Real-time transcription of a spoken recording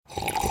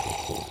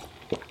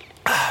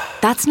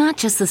That's not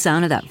just the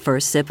sound of that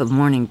first sip of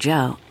Morning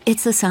Joe.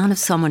 It's the sound of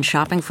someone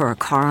shopping for a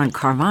car on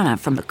Carvana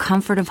from the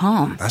comfort of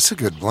home. That's a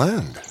good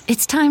blend.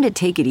 It's time to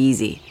take it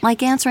easy,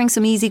 like answering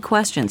some easy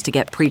questions to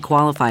get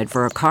pre-qualified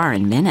for a car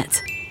in minutes.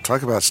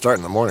 Talk about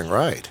starting the morning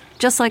right.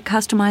 Just like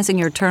customizing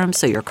your terms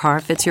so your car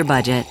fits your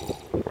budget.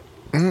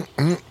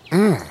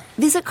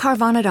 Visit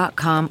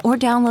Carvana.com or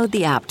download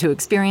the app to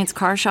experience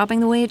car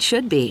shopping the way it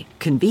should be.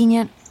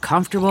 Convenient,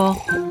 comfortable.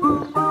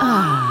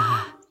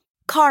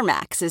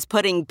 CarMax is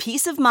putting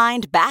peace of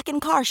mind back in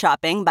car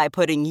shopping by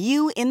putting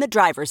you in the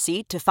driver's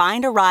seat to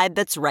find a ride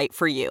that's right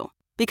for you.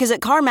 Because at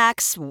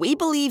CarMax, we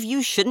believe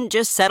you shouldn't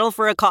just settle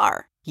for a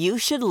car. You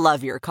should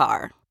love your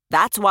car.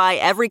 That's why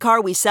every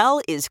car we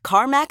sell is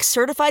CarMax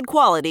certified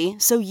quality,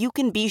 so you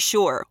can be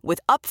sure with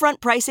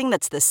upfront pricing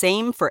that's the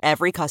same for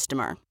every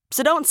customer.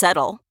 So don't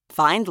settle.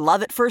 Find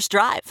love at first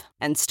drive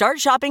and start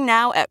shopping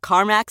now at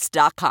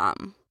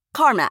CarMax.com.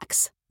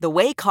 CarMax, the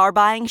way car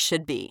buying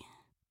should be.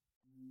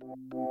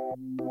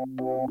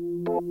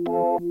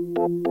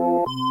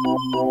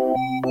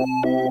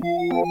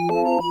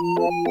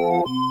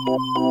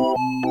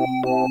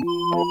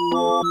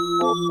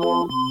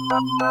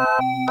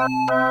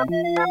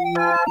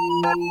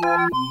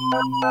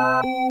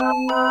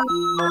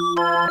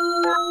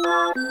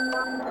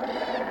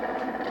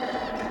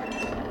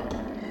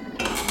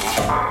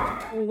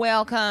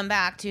 Welcome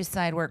back to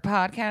Sidework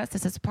Podcast.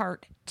 This is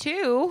part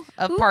 2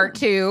 of part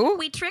 2.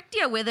 We tricked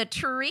you with a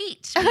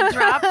treat. We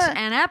dropped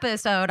an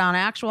episode on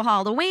actual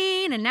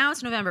Halloween, and now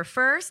it's November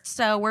 1st,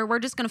 so we're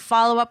just going to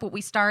follow up what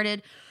we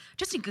started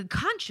just in good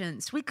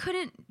conscience. We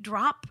couldn't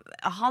drop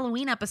a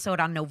Halloween episode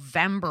on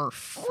November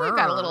 1st. We've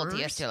got a little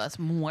Dias de los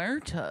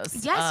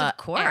Muertos. Yes, of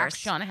course.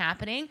 Action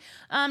happening.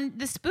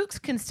 The spooks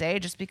can stay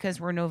just because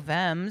we're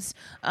Novems.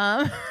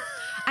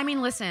 I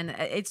mean, listen,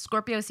 it's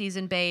Scorpio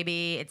season,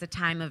 baby. It's a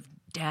time of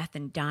death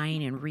and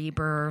dying and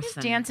rebirth. Just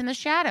dance in the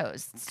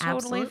shadows. It's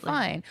totally Absolutely.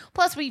 fine.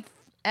 Plus, we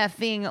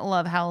effing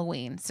love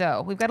Halloween,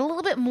 so we've got a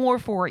little bit more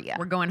for you.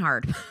 We're going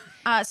hard.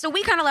 So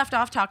we kind of left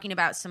off talking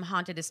about some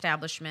haunted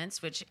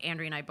establishments, which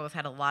Andrea and I both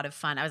had a lot of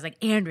fun. I was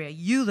like, Andrea,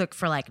 you look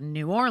for like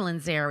New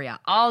Orleans area.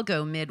 I'll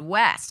go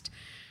Midwest.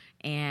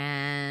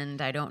 And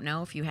I don't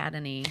know if you had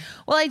any.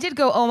 Well, I did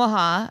go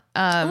Omaha.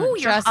 Ooh,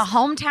 you're just a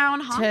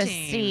hometown haunting. to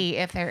see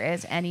if there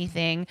is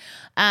anything.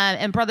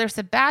 And Brother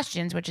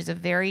Sebastian's, which is a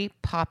very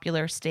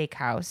popular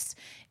steakhouse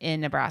in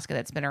Nebraska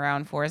that's been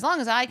around for as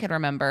long as I can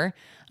remember.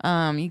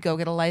 You go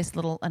get a nice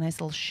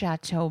little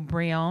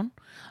Chateaubriand,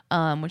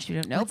 which you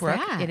don't know, What's Brooke.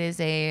 that? It is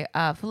a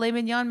filet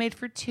mignon made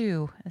for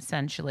two,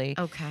 essentially.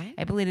 Okay.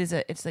 I believe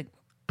it's like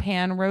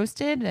pan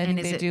roasted. I think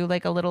is they it- do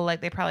like a little,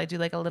 like they probably do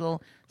like a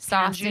little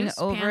saucing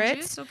over pan it.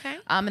 juice, okay.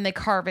 And they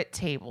carve it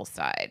table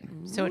side.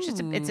 So it's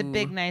just it's a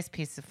big, nice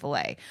piece of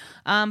filet.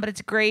 But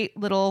it's a great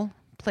little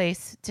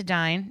place to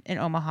dine in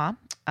Omaha.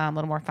 A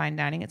little more fine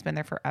dining. It's been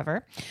there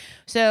forever.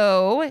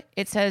 So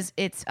it says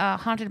it's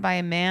haunted by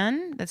a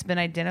man that's been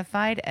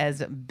identified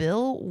as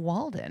Bill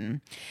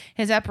Walden.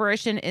 His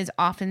apparition is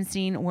often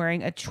seen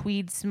wearing a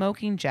tweed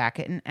smoking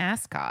jacket and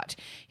ascot.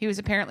 He was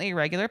apparently a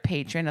regular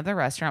patron of the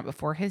restaurant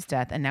before his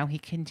death, and now he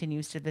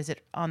continues to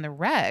visit on the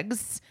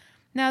regs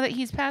now that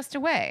he's passed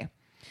away.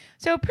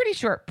 So pretty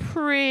short,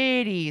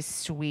 pretty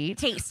sweet.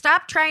 Hey,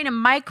 stop trying to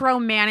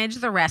micromanage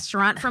the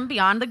restaurant from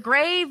beyond the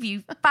grave,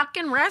 you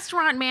fucking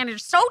restaurant manager.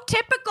 So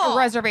typical. A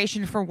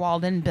reservation for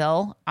Walden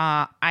Bill.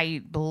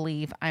 I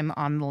believe I'm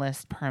on the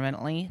list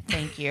permanently.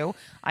 Thank you.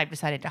 I've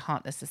decided to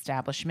haunt this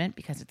establishment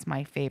because it's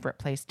my favorite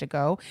place to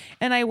go.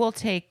 And I will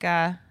take,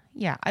 I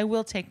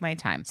will take my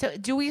time. So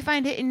do we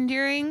find it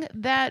endearing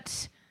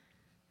that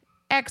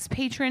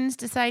ex-patrons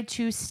decide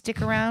to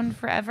stick around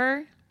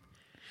forever?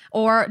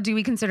 Or do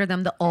we consider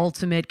them the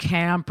ultimate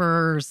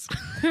campers?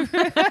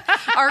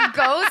 Are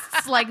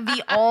ghosts like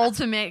the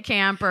ultimate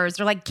campers?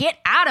 They're like, get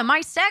out of my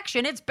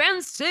section. It's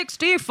been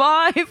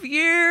 65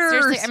 years.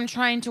 Seriously, I'm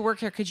trying to work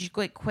here. Could you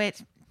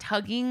quit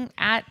tugging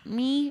at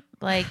me?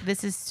 Like,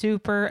 this is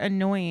super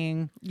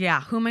annoying.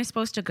 Yeah, who am I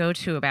supposed to go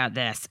to about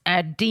this?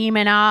 A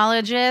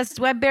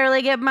demonologist? I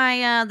barely get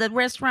my the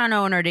restaurant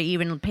owner to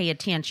even pay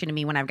attention to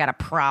me when I've got a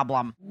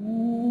problem.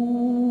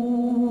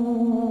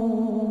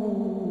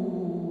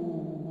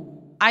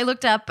 I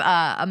looked up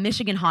a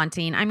Michigan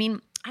haunting. I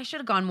mean, I should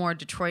have gone more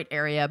Detroit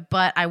area,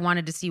 but I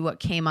wanted to see what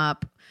came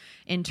up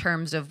in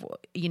terms of,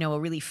 a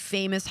really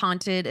famous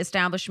haunted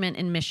establishment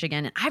in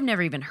Michigan. And I've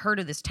never even heard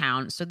of this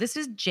town. So this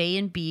is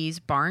J&B's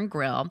Bar and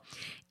Grill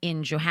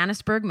in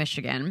Johannesburg,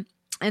 Michigan.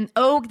 And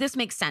this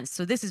makes sense.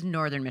 So this is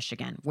northern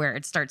Michigan, where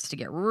it starts to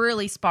get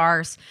really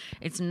sparse.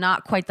 It's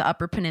not quite the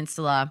Upper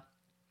Peninsula.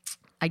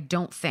 I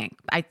don't think.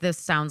 This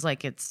sounds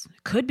like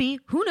could be.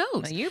 Who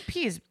knows? The UP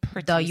is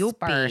pretty The UP.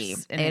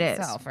 sparse in It is.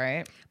 itself,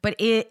 right? But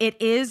it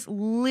is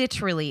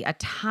literally a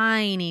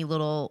tiny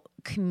little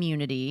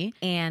community.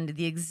 And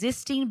the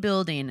existing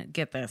building,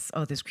 get this.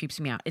 Oh, this creeps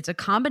me out. It's a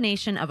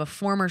combination of a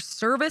former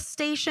service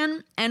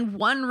station and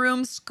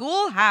one-room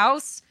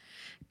schoolhouse.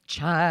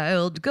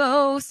 Child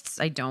ghosts.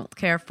 I don't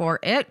care for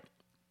it.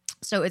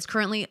 So it's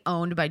currently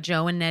owned by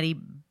Joe and Nettie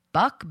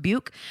Buck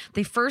Buke.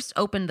 They first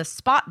opened the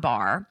Spot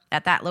Bar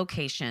at that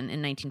location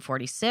in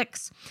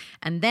 1946,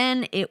 and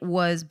then it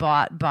was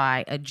bought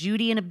by a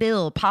Judy and a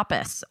Bill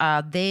Pappas.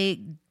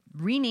 They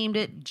renamed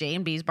it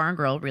J&B's Bar and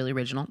Grill, really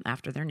original,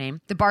 after their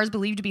name. The bar is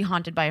believed to be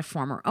haunted by a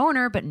former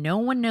owner, but no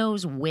one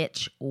knows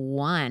which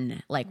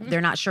one. Like, they're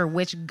not sure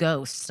which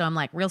ghost. So I'm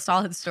like, real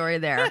solid story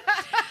there.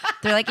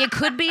 They're like, it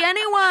could be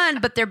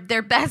anyone, but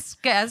their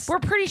best guess. We're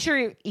pretty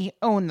sure he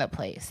owned the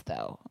place,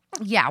 though.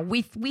 Yeah,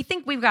 we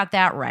think we've got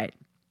that right.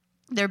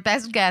 Their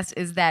best guess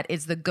is that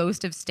it's the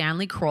ghost of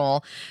Stanley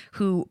Kroll,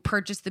 who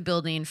purchased the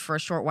building for a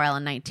short while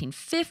in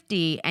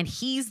 1950, and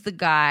he's the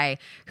guy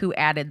who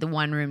added the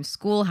one-room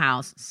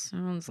schoolhouse.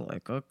 Sounds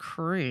like a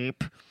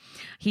creep.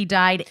 He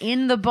died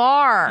in the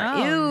bar.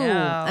 Oh, Ew.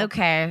 no.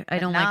 Okay, I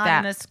don't like Not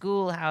that. in a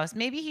schoolhouse.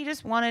 Maybe he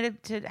just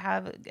wanted to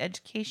have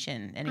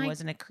education, and he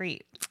wasn't a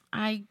creep.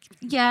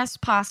 Yes,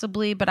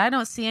 possibly, but I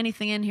don't see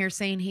anything in here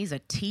saying he's a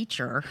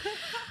teacher.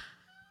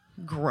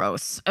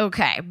 Gross.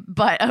 Okay.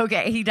 But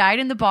okay, he died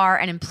in the bar,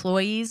 and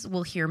employees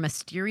will hear a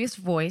mysterious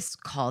voice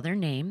call their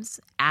names,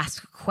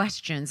 ask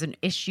questions, and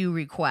issue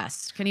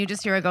requests. Can you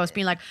just hear a ghost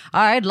being like,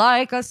 I'd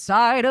like a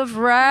side of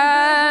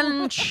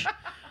ranch.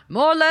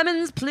 More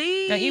lemons,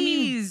 please. Don't you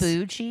mean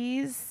boo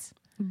cheese?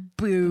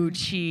 Boo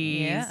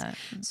cheese. Yeah.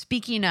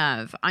 Speaking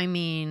of, I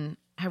mean,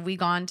 have we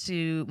gone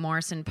to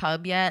Morrison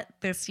Pub yet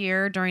this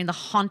year during the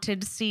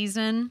haunted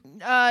season?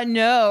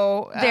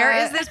 No. There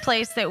is this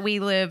place that we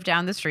live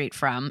down the street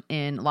from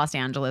in Los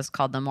Angeles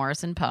called the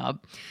Morrison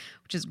Pub,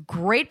 which is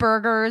great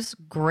burgers,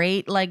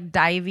 great like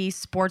divey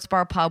sports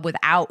bar pub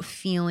without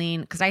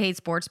feeling, because I hate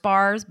sports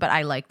bars, but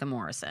I like the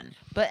Morrison.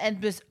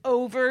 And just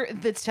over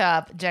the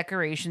top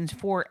decorations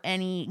for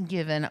any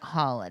given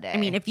holiday. I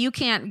mean, if you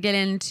can't get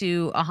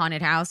into a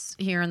haunted house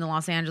here in the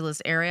Los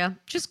Angeles area,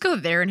 just go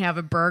there and have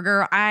a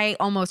burger. I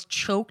almost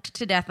choked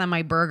to death on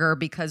my burger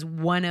because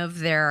one of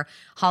their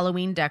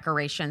Halloween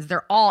decorations,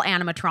 they're all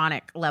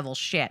animatronic level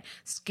shit,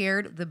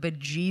 scared the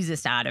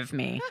bejesus out of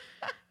me.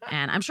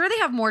 And I'm sure they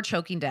have more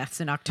choking deaths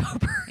in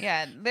October.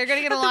 Yeah, they're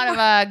going to get a lot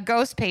of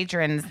ghost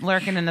patrons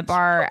lurking in the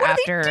bar What are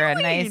they after a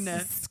doing?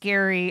 nice,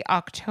 scary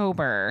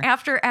October.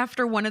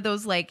 After one of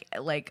those the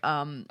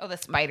The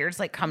spiders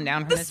like come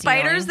down from the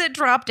spiders ceiling. that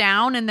drop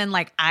down, and then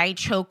like I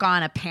choke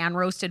on a pan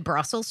roasted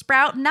Brussels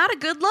sprout. Not a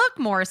good look,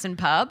 Morrison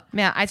Pub.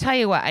 Man, I tell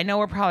you what, I know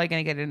we're probably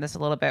going to get into this a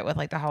little bit with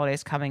like the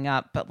holidays coming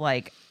up, but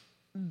like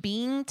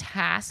being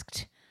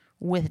tasked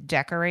with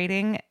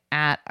decorating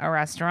at a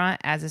restaurant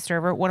as a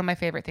server, one of my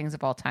favorite things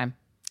of all time.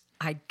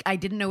 I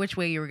didn't know which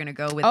way you were going to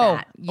go with Oh,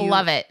 that.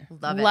 love it.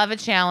 Love it. Love a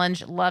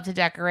challenge. Love to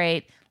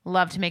decorate.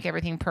 Love to make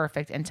everything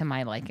perfect and to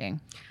my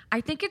liking. I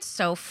think it's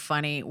so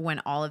funny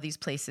when all of these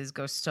places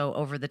go so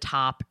over the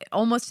top,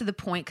 almost to the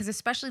point, because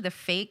especially the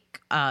fake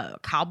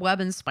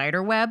cobweb and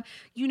spider web,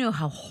 you know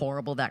how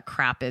horrible that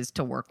crap is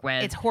to work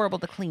with. It's horrible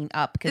to clean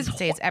up because it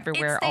stays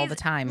everywhere all the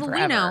time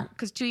forever. We know,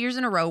 because 2 years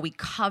in a row, we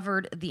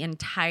covered the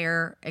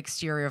entire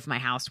exterior of my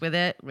house with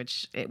it,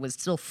 which it was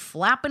still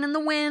flapping in the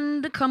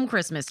wind come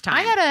Christmas time.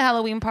 I had a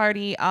Halloween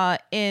party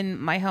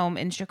in my home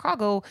in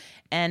Chicago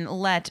and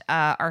let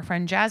our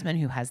friend Jasmine,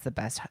 who has the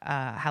best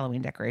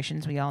Halloween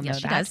decorations, we all know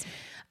she that, does.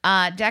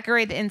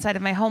 Decorate the inside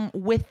of my home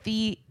with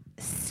the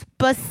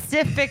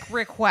specific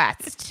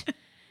request.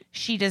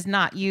 She does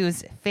not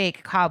use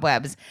fake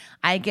cobwebs.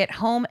 I get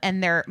home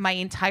and my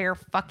entire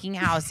fucking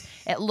house,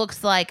 it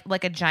looks like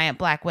a giant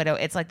Black Widow.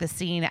 It's like the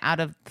scene out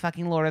of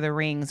fucking Lord of the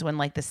Rings when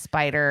like the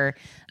spider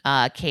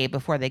cave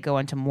before they go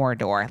into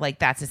Mordor. Like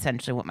that's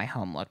essentially what my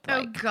home looked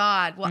like. Oh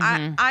God. Well,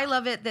 I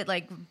love it that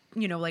like,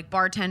 you know, like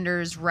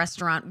bartenders,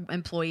 restaurant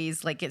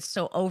employees, like get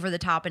so over the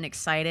top and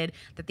excited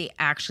that they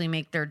actually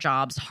make their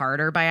jobs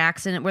harder by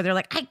accident, where they're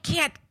like, I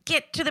can't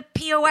get to the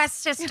POS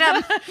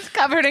system. It's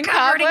covered in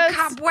Covered in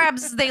cobwebs.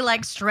 cobwebs. They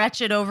like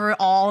stretch it over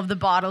all of the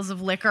bottles of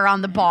liquor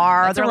on the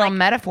bar. That's a They're real like,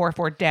 metaphor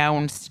for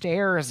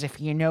downstairs, if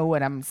you know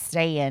what I'm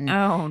saying.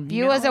 Oh, if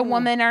you as a no.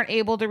 woman aren't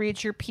able to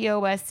reach your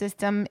POS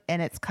system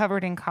and it's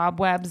covered in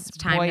cobwebs,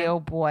 time boy, to- oh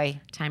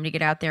boy. time to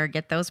get out there and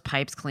get those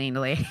pipes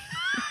cleaned, ladies.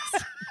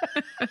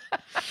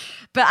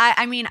 But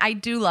I mean, I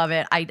do love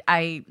it.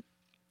 I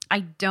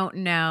don't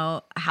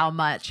know how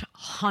much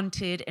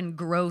haunted and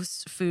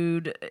gross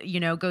food, you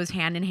know, goes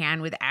hand in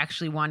hand with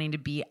actually wanting to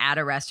be at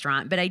a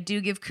restaurant. But I do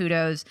give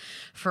kudos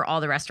for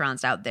all the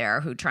restaurants out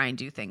there who try and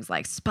do things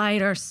like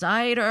spider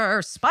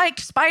cider, spiked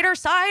spider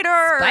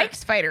cider. Spiked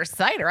spider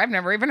cider. I've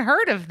never even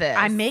heard of this.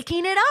 I'm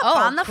making it up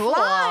on the cool.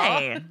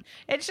 fly.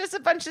 It's just a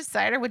bunch of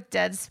cider with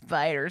dead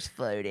spiders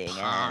floating. in it.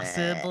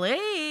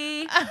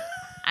 Possibly.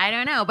 I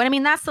don't know. But I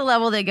mean, that's the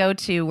level they go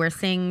to where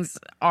things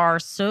are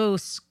so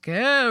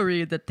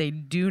scary that they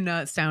do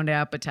not sound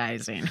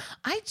appetizing.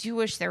 I do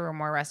wish there were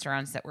more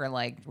restaurants that were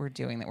like we're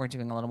doing a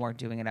little more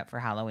doing it up for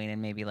Halloween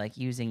and maybe like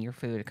using your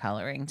food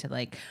coloring to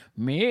like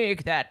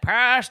make that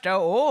pasta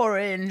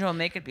orange or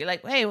make it be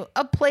like, hey,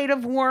 a plate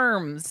of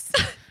worms.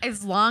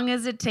 As long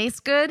as it tastes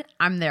good,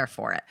 I'm there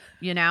for it.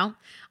 You know,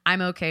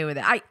 I'm okay with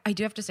it. I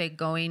do have to say,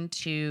 going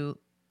to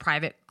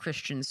private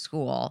Christian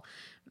school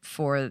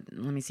for,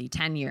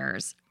 10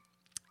 years,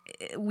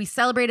 we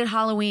celebrated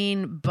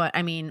Halloween, but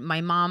I mean,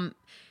 my mom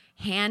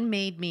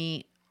handmade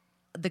me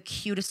the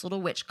cutest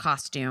little witch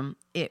costume.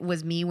 It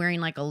was me wearing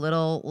like a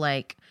little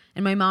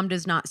and my mom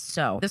does not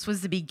sew. This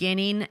was the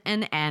beginning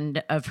and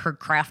end of her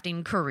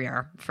crafting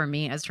career for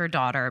me as her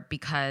daughter,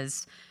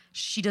 because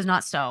she does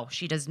not sew.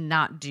 She does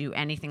not do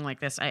anything like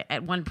this.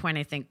 At one point,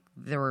 I think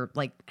there were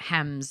like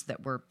hems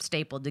that were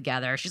stapled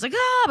together. She's like,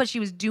 but she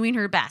was doing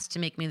her best to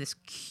make me this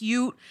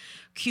cute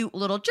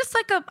little, just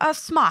like a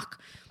smock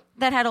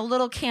that had a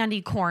little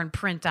candy corn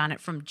print on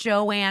it from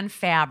Joanne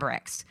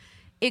Fabrics.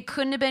 It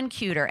couldn't have been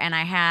cuter. And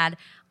I had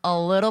a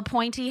little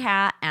pointy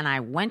hat, and I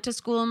went to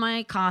school in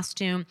my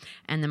costume.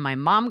 And then my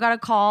mom got a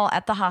call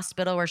at the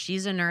hospital where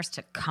she's a nurse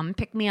to come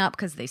pick me up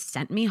because they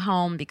sent me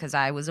home because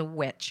I was a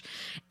witch.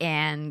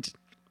 And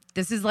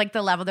this is like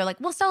the level. They're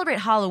like, we'll celebrate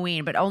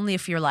Halloween, but only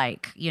if you're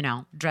like,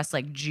 dressed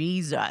like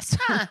Jesus.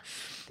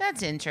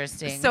 That's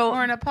interesting. So-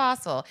 or an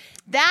apostle.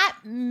 That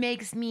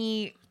makes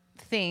me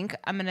think,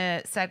 I'm going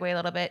to segue a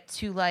little bit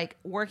to like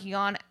working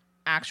on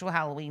actual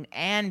Halloween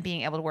and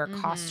being able to wear a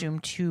costume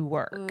to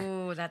work.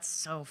 Ooh, that's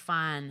so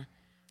fun.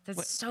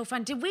 That's so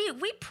fun. Did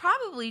we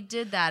probably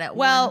did that at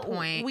one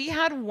point. We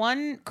had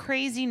one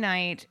crazy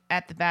night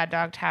at the Bad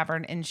Dog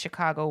Tavern in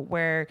Chicago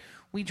where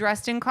we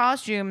dressed in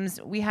costumes.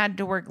 I had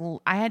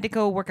to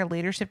go work a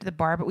later shift at the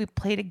bar, but we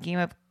played a game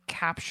of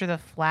capture the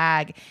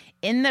flag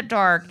in the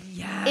dark,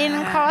 in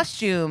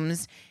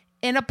costumes,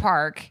 in a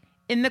park,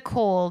 in the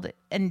cold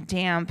and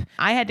damp.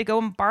 I had to go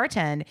and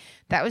bartend.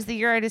 That was the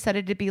year I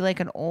decided to be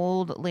like an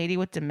old lady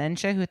with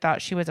dementia who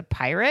thought she was a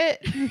pirate.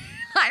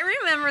 I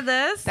remember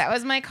this. That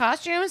was my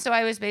costume. So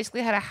I was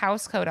basically had a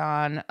house coat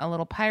on, a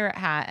little pirate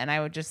hat, and I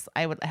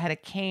had a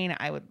cane.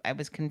 I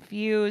was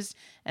confused,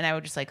 and I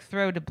would just like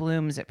throw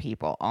doubloons at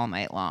people all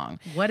night long.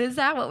 What is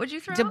that? What would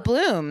you throw?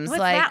 Doubloons, What's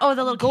like that? Oh,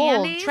 the little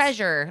gold candies?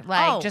 treasure,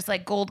 just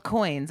like gold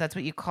coins. That's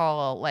what you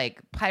call like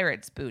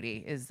pirates'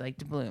 booty is like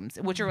doubloons,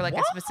 which are like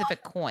a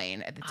specific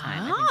coin at the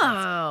time. I think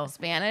that's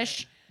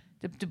Spanish.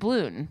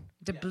 Doubloon.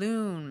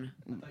 Doubloon.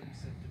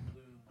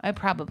 I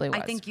probably was.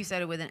 I think you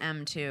said it with an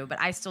M too, but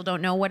I still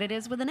don't know what it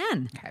is with an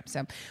N. Okay,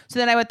 so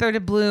then I would throw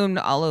doubloon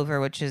all over,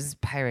 which is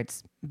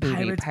pirates'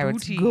 booty,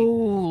 pirates' booty.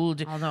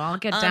 gold. Although I'll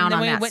get down then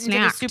on we that went and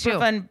snack did a super too.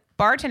 fun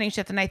bartending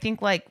shift, and I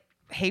think like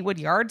Haywood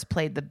Yards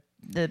played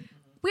the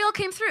We all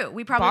came through.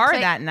 We probably bar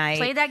that night,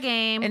 played that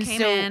game, and came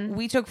so in.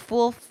 we took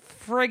full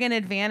friggin'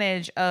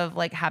 advantage of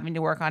like having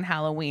to work on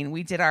Halloween.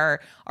 We did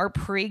our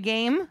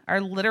pregame, our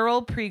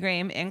literal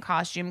pregame in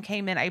costume.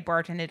 Came in, I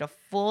bartended a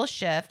full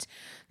shift.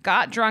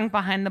 Got drunk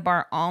behind the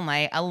bar all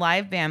night. A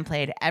live band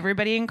played.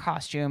 Everybody in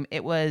costume.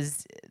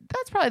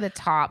 That's probably the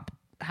top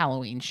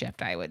Halloween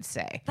shift, I would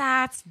say.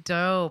 That's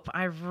dope.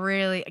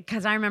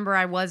 Because I remember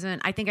I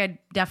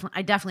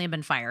definitely had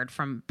been fired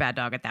from Bad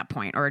Dog at that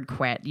point, or had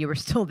quit. You were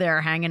still there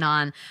hanging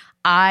on.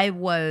 I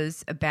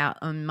was about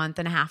a month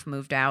and a half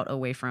moved out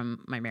away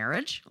from my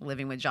marriage,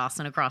 living with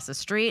Jocelyn across the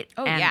street.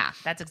 Oh, yeah.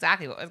 That's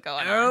exactly what was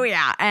going on. Oh,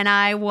 yeah. And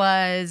I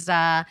was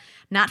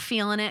not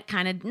feeling it,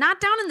 kind of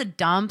not down in the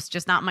dumps,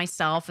 just not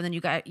myself. And then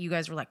you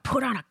guys were like,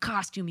 put on a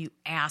costume, you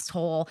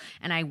asshole.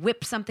 And I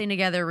whipped something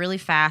together really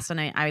fast. And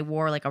I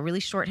wore like a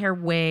really short hair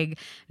wig,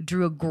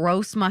 drew a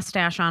gross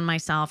mustache on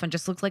myself, and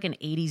just looked like an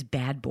 80s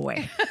bad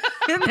boy.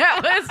 And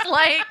that was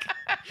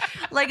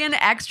like an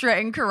extra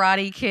in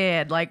Karate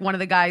Kid, like one of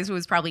the guys who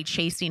was probably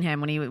chasing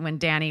him when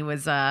Danny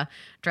was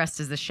dressed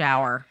as the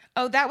shower.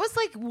 Oh, that was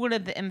like one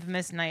of the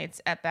infamous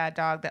nights at Bad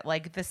Dog that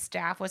like the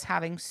staff was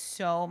having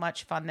so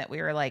much fun that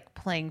we were like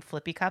playing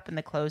Flippy Cup in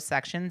the closed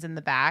sections in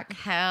the back.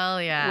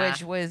 Hell yeah.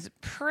 Which was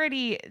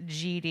pretty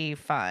GD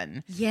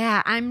fun.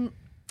 Yeah,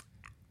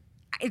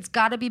 it's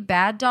got to be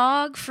Bad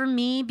Dog for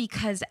me,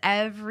 because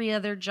every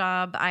other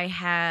job I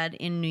had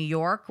in New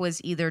York was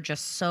either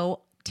just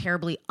so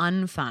terribly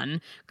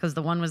unfun, because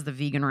the one was the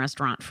vegan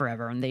restaurant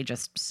forever and they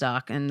just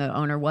suck, and the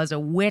owner was a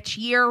witch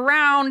year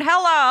round.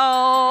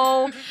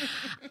 Hello.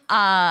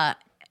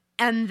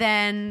 And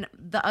then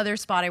the other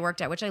spot I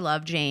worked at, which I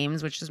love,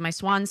 James, which is my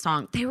swan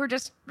song, they were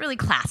just really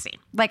classy.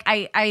 Like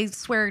I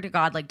swear to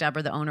God, like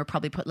Deborah, the owner,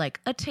 probably put like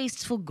a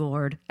tasteful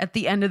gourd at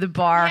the end of the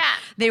bar. Yeah.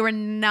 They were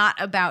not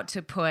about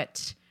to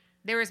put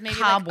There was maybe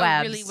cobwebs.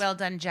 like a really well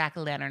done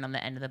jack-o'-lantern on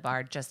the end of the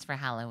bar just for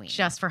Halloween.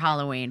 just for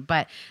Halloween.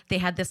 But they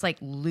had this like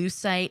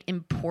lucite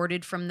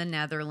imported from the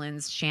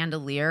Netherlands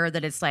chandelier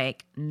that it's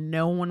like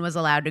no one was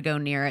allowed to go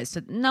near it.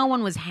 So no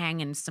one was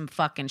hanging some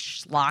fucking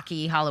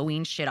schlocky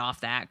Halloween shit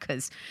off that,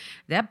 because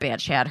that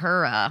bitch had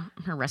her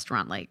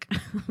restaurant like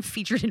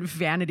featured in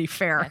Vanity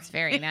Fair. That's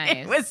very nice.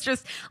 It was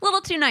just a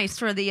little too nice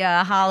for the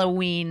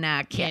Halloween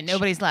kitsch. Yeah,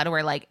 nobody's allowed to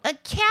wear like a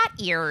cat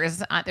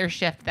ears at their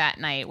shift that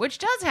night, which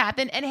does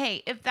happen. And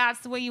hey, if that's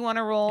the way you want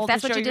to roll, If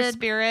that's to what show you your did,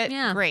 spirit,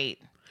 yeah. great.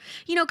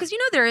 You know, because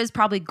there is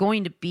probably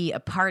going to be a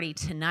party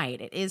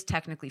tonight. It is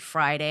technically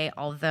Friday,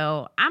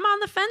 although I'm on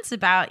the fence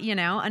about,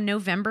 a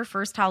November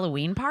 1st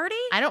Halloween party.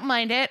 I don't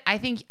mind it. I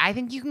think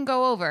you can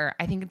go over.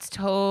 I think it's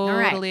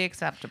totally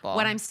acceptable.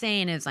 What I'm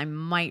saying is I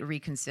might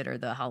reconsider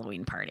the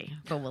Halloween party,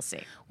 but we'll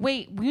see.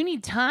 Wait, we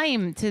need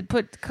time to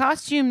put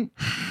costume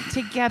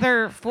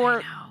together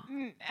for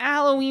fucking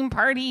Halloween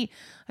party.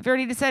 I've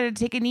already decided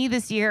to take a knee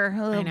this year.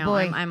 Oh, I know.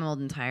 boy. I'm old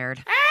and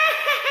tired.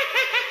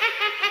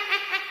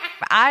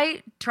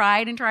 I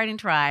tried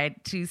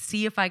to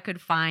see if I could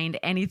find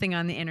anything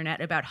on the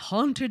internet about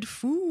haunted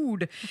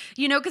food.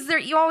 You know, because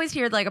you always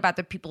hear like about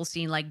the people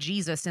seeing like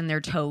Jesus in their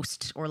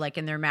toast or like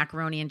in their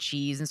macaroni and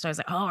cheese. And so I was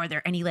like, oh, are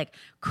there any like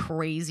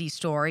crazy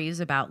stories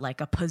about like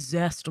a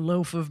possessed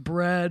loaf of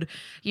bread?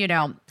 You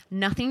know,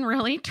 nothing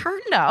really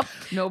turned up.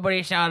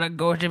 Nobody saw the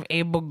ghost of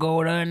Abel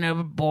Goda in a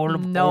bowl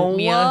of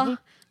oatmeal.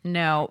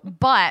 No,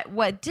 but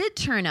what did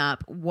turn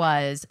up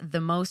was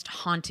the most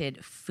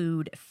haunted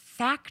food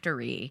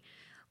factory.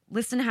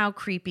 Listen how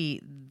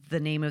creepy the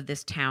name of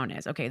this town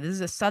is. Okay, this is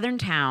a southern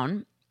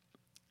town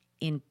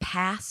in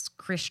Pass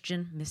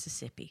Christian,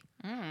 Mississippi.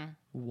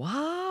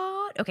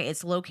 What? Okay,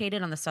 it's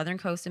located on the southern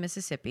coast of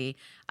Mississippi,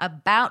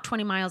 about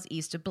 20 miles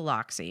east of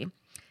Biloxi.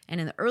 And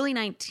in the early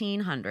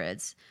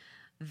 1900s,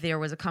 there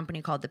was a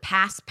company called the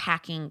Pass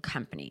Packing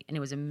Company, and it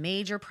was a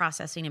major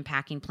processing and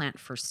packing plant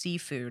for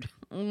seafood.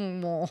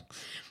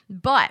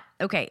 But,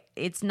 okay,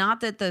 it's not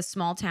that the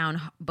small town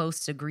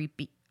boasts a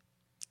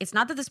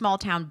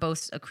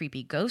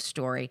creepy ghost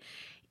story.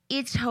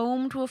 It's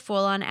home to a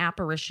full-on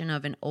apparition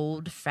of an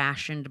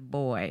old-fashioned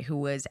boy who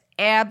was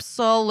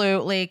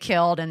absolutely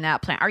killed in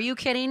that plant. Are you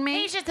kidding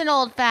me? He's just an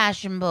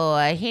old-fashioned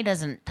boy. He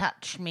doesn't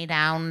touch me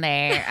down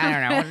there. I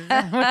don't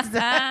know. What's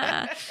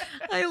that?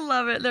 I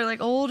love it. They're like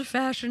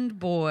old-fashioned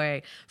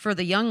boy. For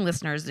the young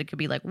listeners, it could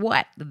be like,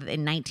 what,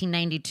 in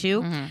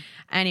 1992? Mm-hmm.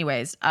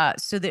 Anyways,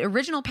 so the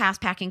original Pass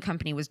Packing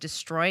Company was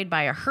destroyed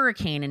by a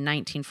hurricane in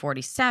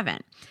 1947.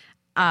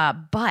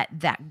 But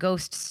that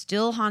ghost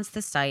still haunts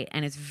the site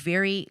and is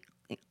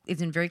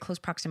in very close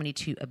proximity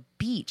to a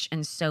beach.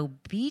 And so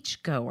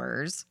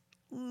beachgoers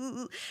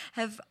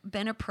have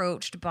been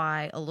approached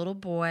by a little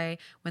boy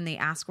when they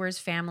ask where his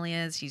family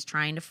is. He's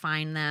trying to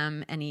find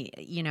them. And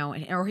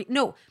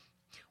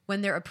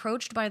when they're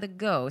approached by the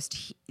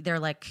ghost, they're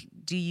like,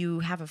 do you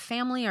have a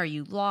family? Are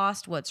you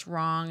lost? What's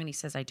wrong? And he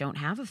says, I don't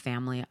have a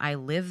family. I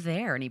live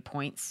there. And he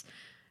points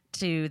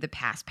to the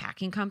Pass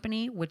Packing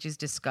Company, which is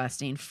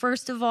disgusting.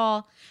 First of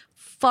all,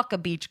 fuck a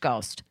beach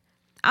ghost.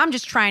 I'm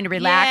just trying to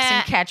relax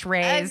and catch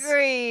rays.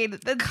 Agreed.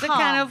 That's the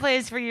kind of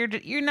place where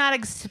you're not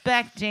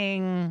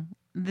expecting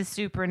the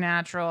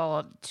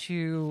supernatural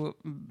to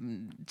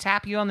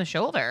tap you on the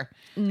shoulder.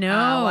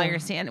 No,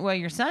 while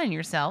you're sunning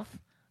yourself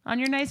on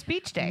your nice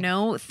beach day.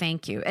 No,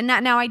 thank you. And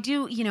now I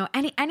do,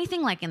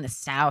 anything like in the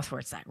South where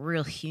it's like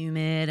real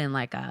humid and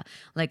like a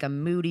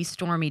moody,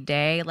 stormy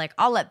day, like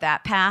I'll let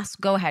that pass.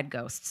 Go ahead,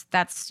 ghosts.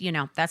 That's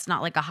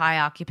not like a high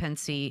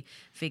occupancy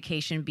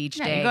vacation beach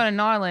day. You go to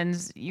New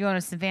Orleans, you go to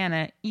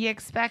Savannah, you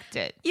expect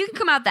it. You can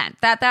come out then.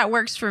 That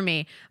works for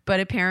me. But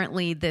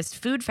apparently this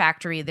food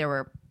factory, there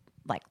were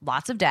like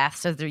lots of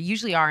deaths, as there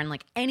usually are in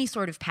like any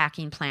sort of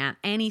packing plant,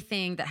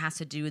 anything that has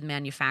to do with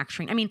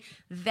manufacturing. I mean,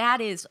 that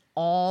is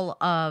all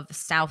of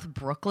South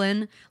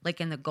Brooklyn,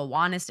 like in the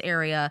Gowanus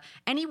area,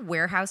 any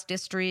warehouse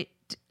district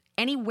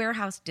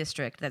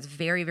that's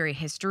very, very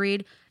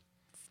historied,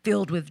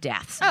 filled with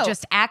deaths,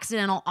 just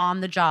accidental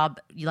on the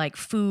job, like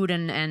food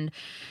and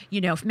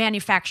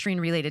manufacturing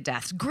related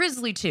deaths.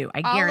 Grisly too,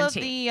 I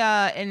guarantee. All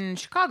of the in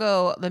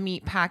Chicago, the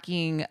meat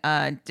packing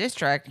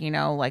district,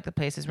 like the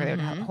places where they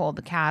would hold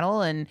the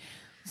cattle and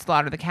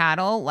slaughter the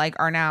cattle, like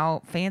are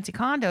now fancy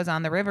condos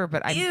on the river.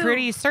 But I'm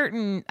pretty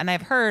certain, and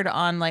I've heard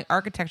on like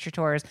architecture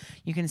tours,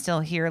 you can still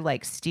hear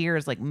like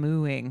steers like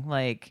mooing,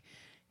 like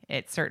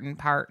at certain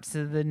parts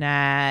of the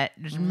night,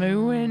 just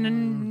mooing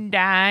and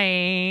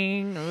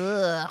dying.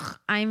 Ugh.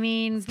 I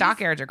mean,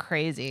 stockyards are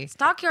crazy.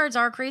 Stockyards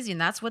are crazy, and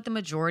that's what the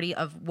majority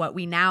of what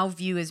we now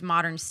view as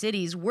modern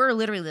cities were,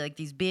 literally like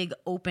these big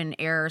open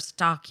air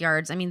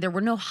stockyards. I mean, there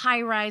were no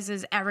high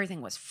rises.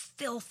 Everything was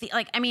filthy.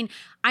 Like, I mean,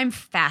 I'm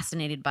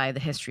fascinated by the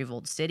history of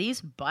old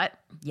cities, but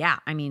yeah,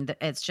 I mean,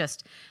 it's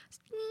just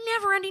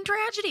never-ending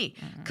tragedy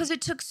because it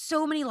took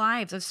so many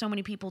lives of so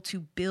many people to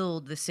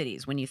build the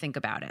cities when you think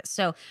about it.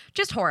 So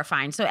just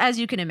horrifying. So as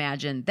you can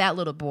imagine, that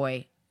little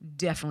boy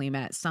definitely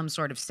met some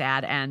sort of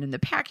sad end in the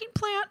packing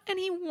plant, and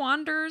he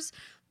wanders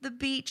the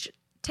beach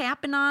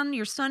tapping on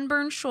your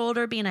sunburned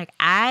shoulder being like,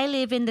 I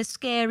live in the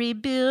scary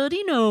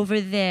building over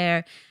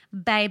there.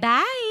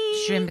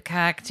 Bye-bye. Shrimp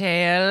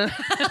cocktail.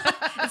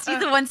 Is he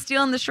the one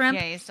stealing the shrimp?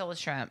 Yeah, he stole the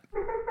shrimp.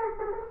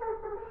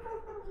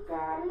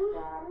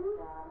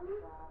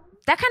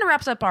 That kind of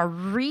wraps up our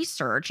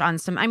research on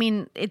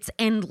it's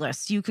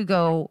endless. You could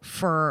go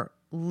for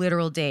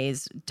literal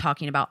days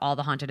talking about all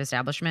the haunted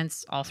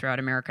establishments all throughout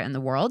America and the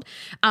world.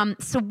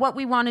 So what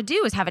we want to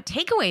do is have a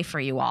takeaway for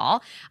you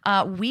all.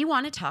 We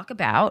want to talk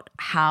about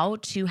how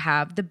to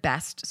have the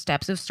best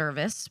steps of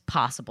service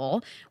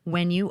possible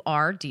when you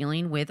are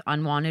dealing with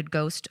unwanted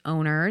ghost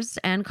owners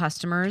and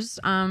customers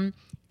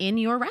in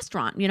your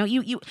restaurant. You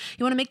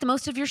want to make the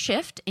most of your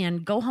shift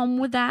and go home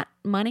with that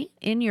money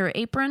in your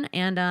apron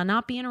and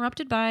not be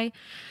interrupted by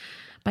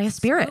a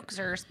spirit. Spooks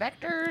or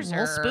specters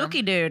or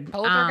spooky dude.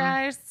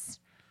 Poltergeists.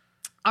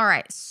 All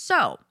right.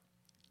 So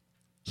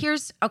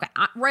Here's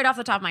right off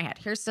the top of my head.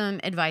 Here's some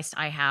advice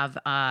I have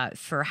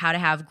for how to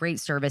have great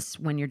service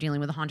when you're dealing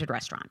with a haunted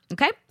restaurant.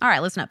 Okay, all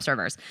right, listen up,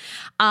 servers.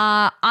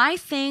 I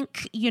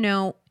think you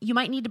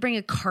might need to bring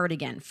a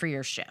cardigan for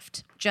your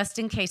shift, just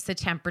in case the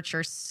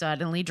temperature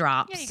suddenly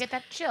drops. Yeah, you get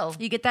that chill.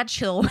 You get that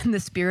chill when the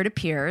spirit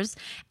appears,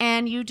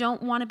 and you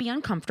don't want to be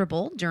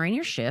uncomfortable during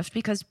your shift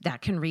because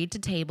that can lead to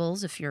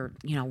tables if you're,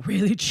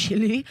 really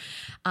chilly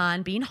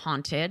and being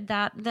haunted.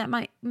 That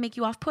might make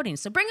you off-putting.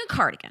 So bring a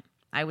cardigan.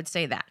 I would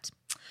say that.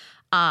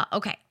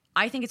 Okay.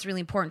 I think it's really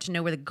important to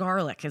know where the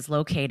garlic is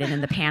located in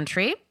the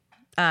pantry.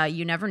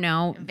 You never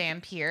know.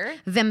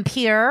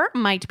 Vampire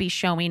might be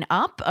showing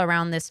up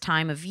around this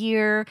time of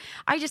year.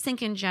 I just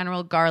think in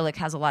general, garlic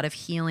has a lot of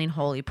healing,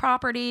 holy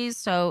properties.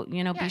 So,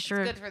 be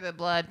sure. It's good for the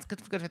blood. It's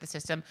good for the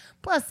system.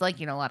 Plus, a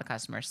lot of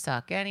customers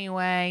suck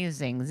anyway.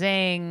 Zing,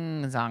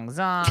 zing, zong,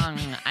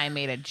 zong. I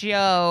made a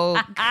joke.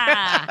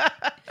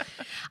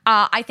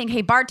 I think,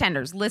 hey,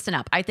 bartenders, listen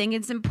up. I think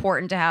it's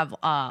important to have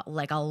a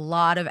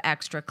lot of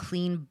extra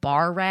clean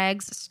bar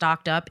rags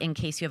stocked up in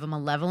case you have a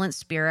malevolent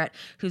spirit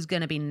who's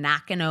going to be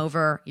knocking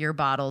over your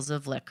bottles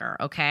of liquor,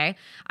 okay?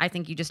 I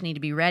think you just need to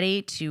be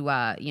ready to,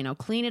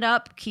 clean it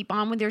up, keep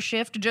on with your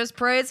shift. Just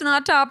pray it's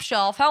not top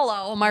shelf.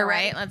 Hello, am I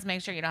right? Let's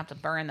make sure you don't have to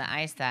burn the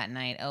ice that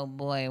night. Oh,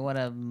 boy, what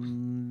a...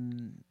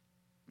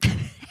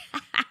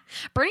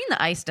 Burning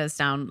the ice does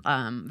sound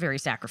very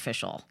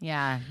sacrificial.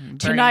 Yeah.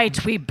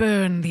 Tonight we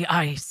burn the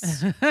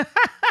ice.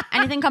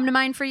 Anything come to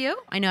mind for you?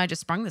 I know I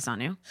just sprung this on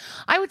you.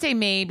 I would say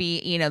maybe,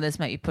 this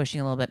might be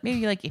pushing a little bit.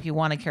 Maybe if you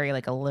want to carry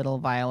a little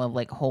vial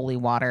of holy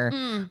water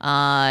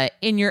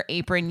in your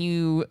apron,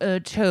 you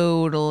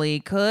totally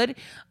could.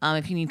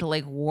 If you need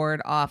to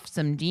ward off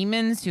some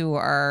demons who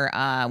are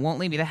won't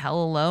leave you the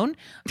hell alone.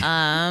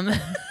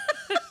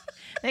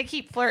 They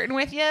keep flirting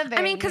with you.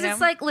 Because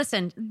it's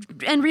listen,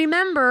 and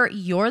remember,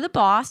 you're the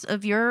boss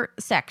of your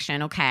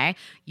section, okay?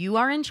 You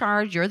are in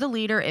charge. You're the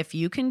leader. If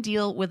you can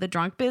deal with a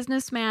drunk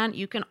businessman,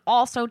 you can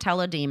also tell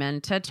a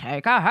demon to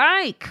take a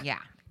hike. Yeah.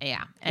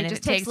 And if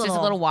it takes just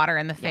a little water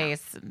in the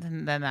face,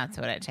 then that's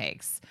what it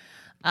takes.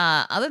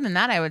 Other than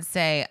that, I would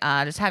say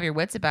just have your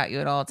wits about you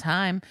at all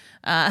time.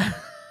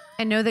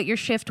 And know that your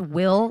shift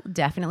will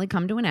definitely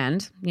come to an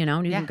end. You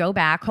can go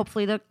back.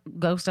 Hopefully the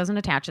ghost doesn't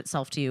attach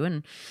itself to you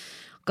and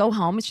go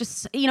home. It's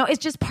just, it's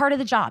just part of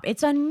the job.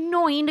 It's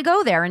annoying to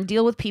go there and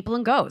deal with people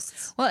and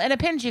ghosts. Well, in a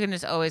pinch, you can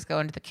just always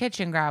go into the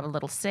kitchen, grab a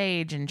little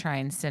sage, and try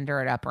and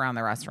cinder it up around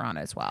the restaurant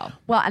as well.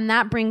 Well, and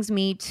that brings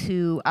me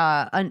to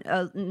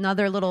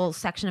another little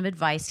section of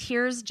advice.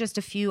 Here's just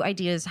a few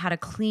ideas how to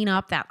clean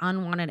up that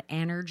unwanted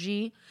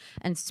energy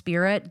and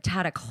spirit,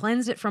 how to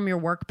cleanse it from your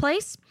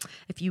workplace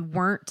if you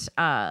weren't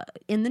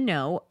in the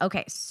know.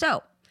 Okay,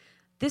 so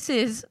this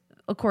is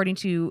according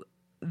to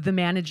the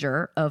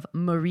manager of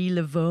Marie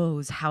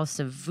Laveau's House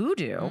of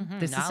Voodoo.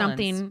 This is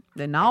something,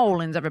 the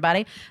Nolans,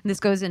 everybody. And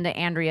this goes into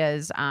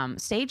Andrea's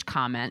sage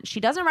comment. She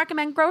doesn't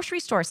recommend grocery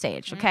store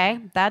sage, okay?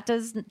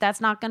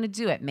 That's not going to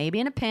do it. Maybe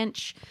in a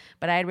pinch,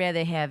 but I'd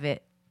rather have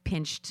it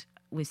pinched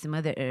with some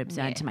other herbs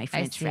onto my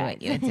French fries. I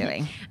see what you're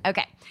doing.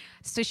 Okay.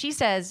 So she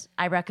says,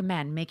 I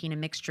recommend making a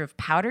mixture of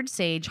powdered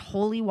sage,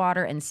 holy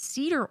water, and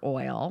cedar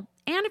oil.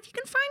 And if you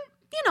can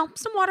find,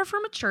 some water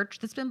from a church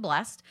that's been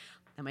blessed,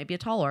 that might be a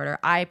tall order.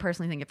 I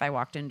personally think if I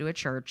walked into a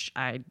church,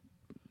 I'd,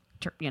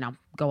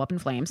 go up in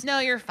flames. No,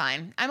 you're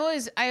fine. I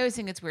always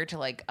think it's weird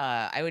to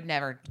I would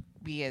never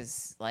be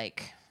as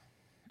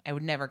I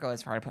would never go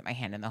as far to put my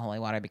hand in the holy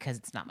water because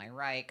it's not my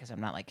right, because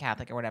I'm not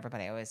Catholic or whatever. But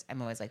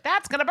I'm always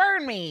that's gonna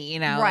burn me,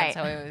 Right. That's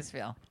how I always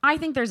feel. I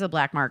think there's a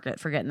black market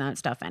for getting that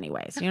stuff,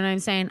 anyways. You know what I'm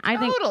saying? I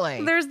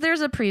Totally. think there's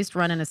a priest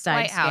running a side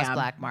White House scam.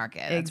 black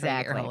market. That's Exactly. Where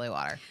you get your holy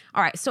water.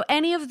 All right. So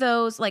any of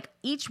those,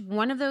 each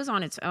one of those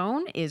on its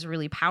own is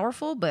really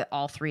powerful, but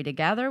all three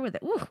together with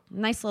a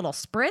nice little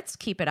spritz,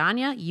 keep it on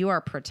you. You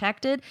are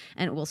protected,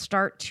 and it will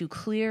start to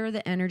clear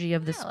the energy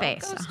of the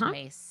space. Ghost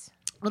mace.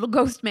 Little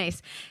ghost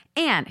mace.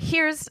 And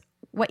here's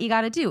what you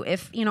got to do.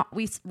 If,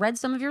 we read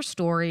some of your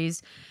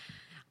stories,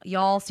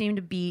 y'all seem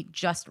to be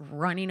just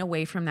running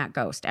away from that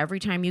ghost. Every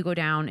time you go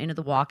down into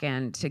the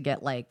walk-in to get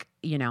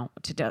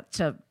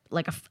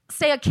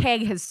say a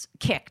keg has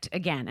kicked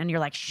again and you're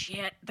like,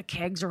 shit, the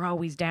kegs are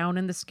always down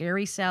in the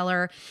scary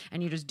cellar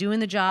and you're just doing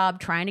the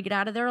job, trying to get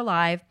out of there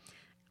alive.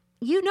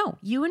 You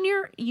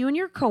and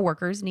your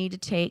coworkers need to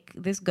take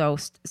this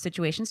ghost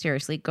situation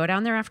seriously. Go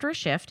down there after a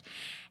shift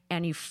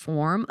and you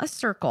form a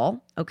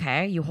circle,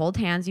 okay? You hold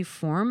hands, you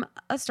form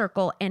a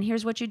circle, and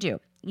here's what you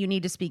do. You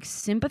need to speak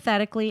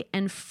sympathetically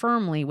and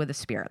firmly with the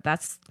spirit.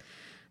 That's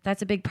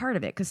a big part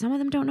of it because some of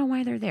them don't know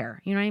why they're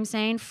there. You know what I'm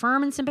saying?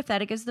 Firm and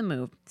sympathetic is the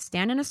move.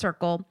 Stand in a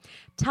circle.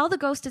 Tell the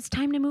ghost it's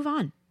time to move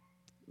on.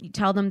 You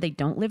tell them they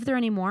don't live there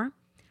anymore.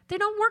 They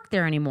don't work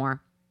there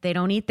anymore. They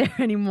don't eat there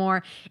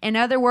anymore. In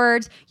other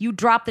words, you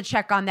drop the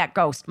check on that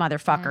ghost,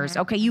 motherfuckers.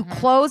 Okay, you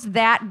close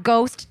that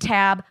ghost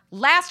tab.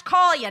 Last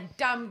call, you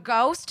dumb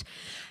ghost.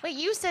 Wait,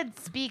 you said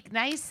speak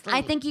nicely.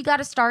 I think you got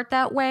to start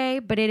that way,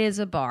 but it is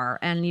a bar,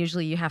 and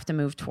usually you have to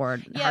move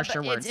toward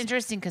harsher but words. It's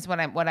interesting because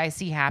what I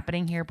see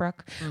happening here,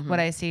 Brooke, what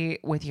I see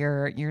with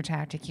your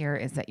tactic here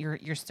is that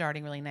you're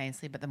starting really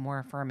nicely, but the more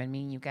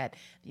affirming you get,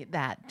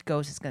 that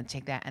ghost is going to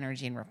take that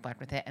energy and reflect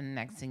with it, and the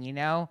next thing you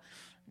know,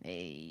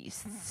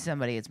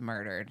 somebody is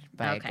murdered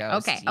by a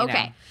ghost. Okay. you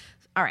know?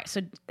 All right.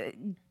 So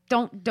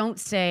don't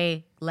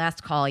say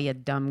last call, you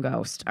dumb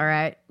ghost. All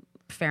right.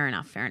 Fair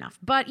enough.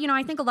 But,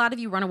 I think a lot of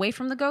you run away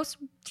from the ghost.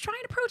 Try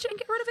and approach it and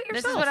get rid of it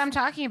yourself. This is what I'm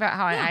talking about,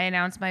 how I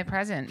announce my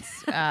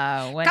presence. When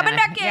Coming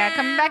back in. Yeah,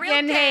 coming back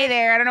in. Real Hey quick.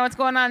 there. I don't know what's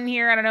going on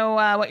here. I don't know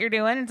what you're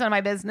doing. It's none of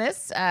my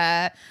business.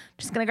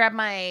 Just going to grab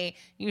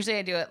usually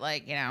I do it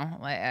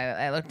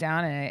I look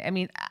down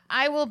and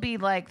I will be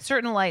like,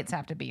 certain lights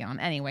have to be on.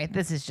 Anyway,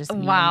 this is just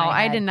me. Wow. in my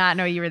I head. did not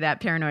know you were that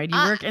paranoid. You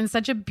work in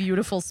such a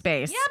beautiful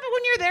space. Yeah, but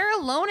when you're there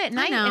alone at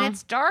night know. and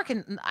it's dark,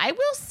 and I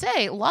will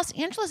say Los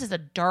Angeles is a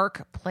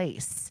dark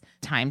place.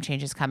 Time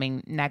change is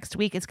coming next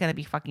week. It's going to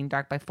be fucking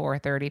dark by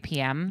 4:30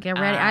 p.m. Get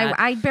ready.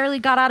 I barely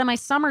got out of my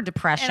summer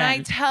depression. And I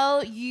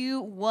tell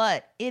you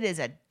what, it is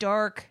a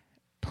dark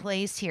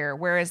place here.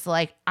 Whereas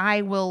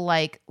I will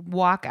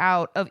walk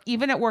out of,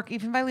 even at work,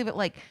 even if I leave at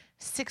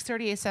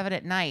 6:30 or 7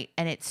 at night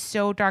and it's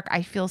so dark,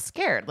 I feel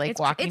scared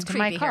walking it's to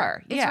my creepy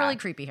car. here. It's really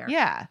creepy here.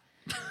 Yeah.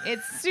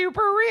 It's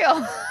super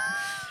real.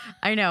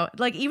 I know.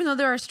 Even though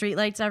there are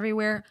streetlights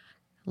everywhere,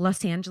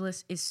 Los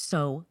Angeles is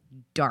so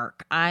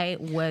dark. I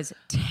was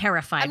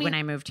terrified when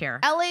I moved here.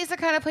 LA is the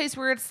kind of place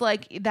where it's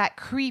that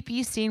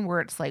creepy scene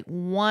where it's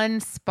one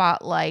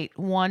spotlight,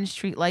 one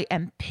street light,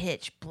 and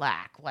pitch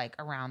black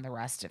around the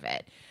rest of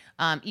it.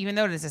 Even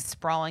though it is a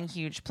sprawling,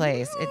 huge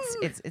place,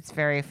 it's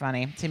very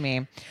funny to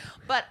me.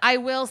 But I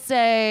will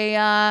say,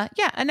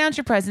 announce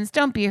your presence.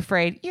 Don't be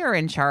afraid. You're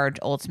in charge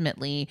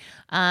ultimately.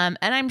 And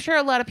I'm sure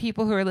a lot of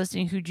people who are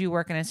listening who do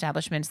work in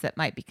establishments that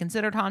might be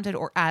considered haunted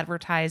or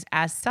advertised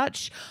as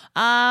such,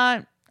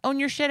 own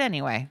your shit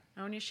anyway.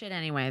 Own your shit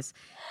anyways.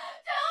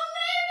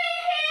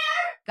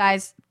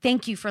 Guys,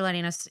 thank you for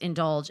letting us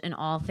indulge in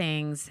all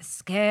things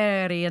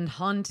scary and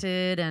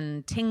haunted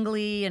and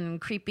tingly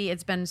and creepy.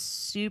 It's been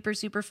super,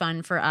 super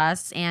fun for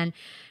us. And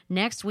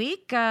next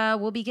week,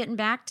 we'll be getting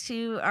back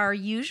to our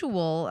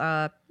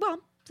usual,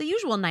 the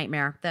usual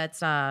nightmare that's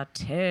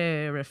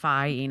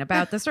terrifying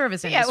about the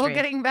service industry. Yeah, we're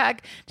getting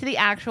back to the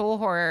actual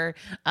horror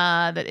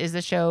that is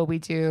the show we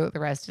do the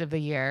rest of the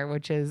year,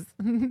 which is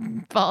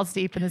falls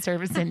deep in the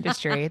service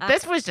industry.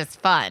 This was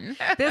just fun.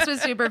 This was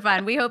super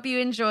fun. We hope you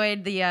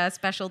enjoyed the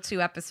special 2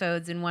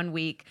 episodes in 1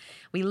 week.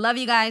 We love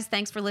you guys.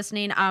 Thanks for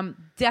listening.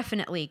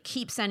 Definitely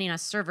keep sending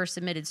us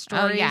server-submitted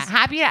stories. Oh, yeah.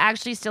 Happy to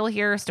actually still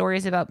hear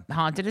stories about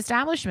haunted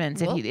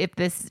establishments. If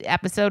this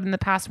episode and the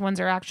past ones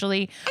are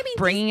actually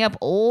bringing up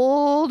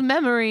old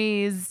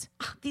memories.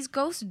 These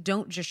ghosts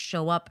don't just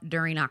show up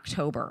during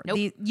October.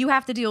 Nope. You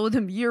have to deal with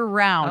them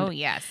year-round. Oh,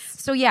 yes.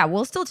 So,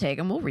 we'll still take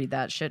them. We'll read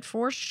that shit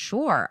for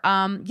sure.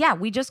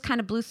 We just kind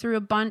of blew through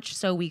a bunch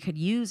so we could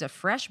use a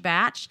fresh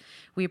batch.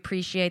 We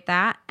appreciate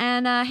that.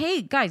 And,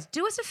 hey, guys,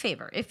 do us a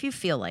favor if you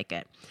feel like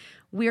it.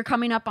 We're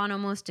coming up on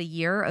almost a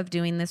year of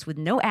doing this with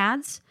no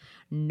ads,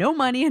 no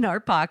money in our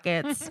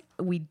pockets.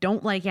 We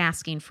don't like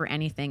asking for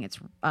anything.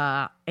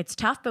 It's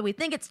tough, but we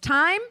think it's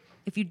time.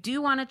 If you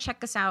do want to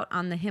check us out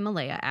on the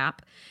Himalaya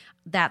app,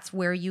 that's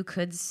where you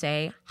could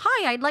say,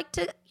 hi, I'd like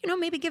to,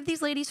 maybe give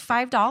these ladies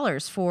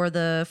 $5 for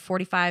the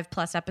 45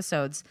 plus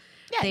episodes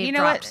they've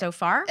dropped so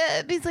far.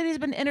 These ladies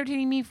have been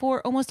entertaining me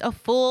for almost a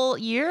full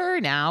year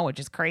now, which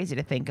is crazy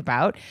to think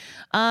about.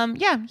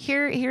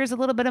 Here's a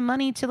little bit of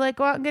money to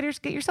go out and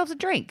get yourselves a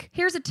drink.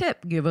 Here's a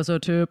tip. Give us a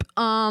tip.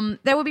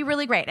 That would be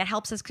really great. It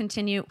helps us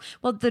continue.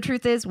 Well, the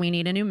truth is we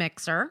need a new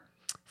mixer.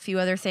 A few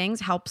other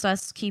things helps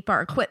us keep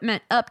our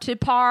equipment up to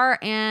par.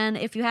 And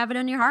if you have it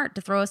in your heart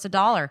to throw us $1,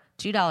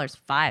 $2,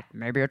 $5,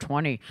 maybe a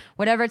 20,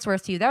 whatever it's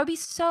worth to you, that would be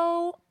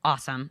so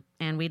awesome.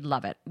 And we'd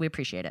love it. We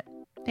appreciate it.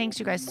 Thanks,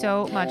 you guys,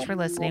 so much for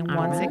listening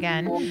once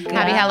again.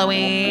 Happy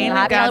Halloween.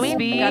 Happy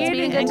Halloween.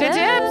 Godspeed and good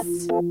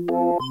tips.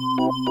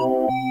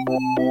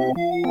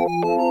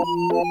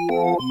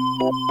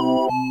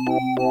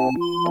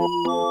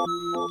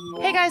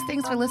 Hey guys,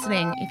 thanks for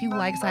listening. If you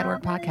like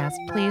Sidework Podcast,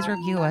 please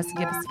review us,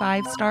 give us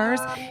 5 stars,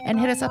 and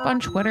hit us up on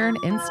Twitter and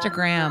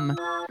Instagram.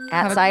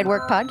 At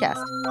Sidework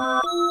Podcast.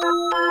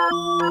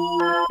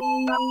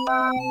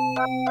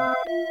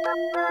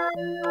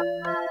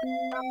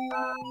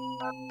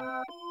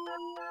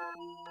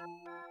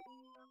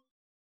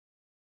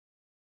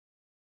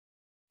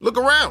 Look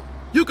around.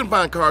 You can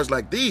find cars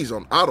like these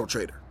on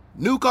AutoTrader.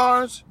 New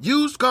cars,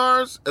 used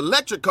cars,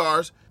 electric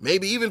cars,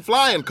 maybe even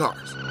flying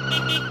cars.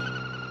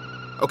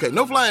 Okay,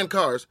 no flying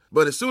cars,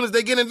 but as soon as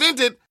they get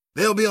invented,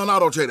 they'll be on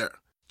AutoTrader.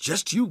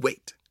 Just you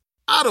wait.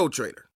 AutoTrader.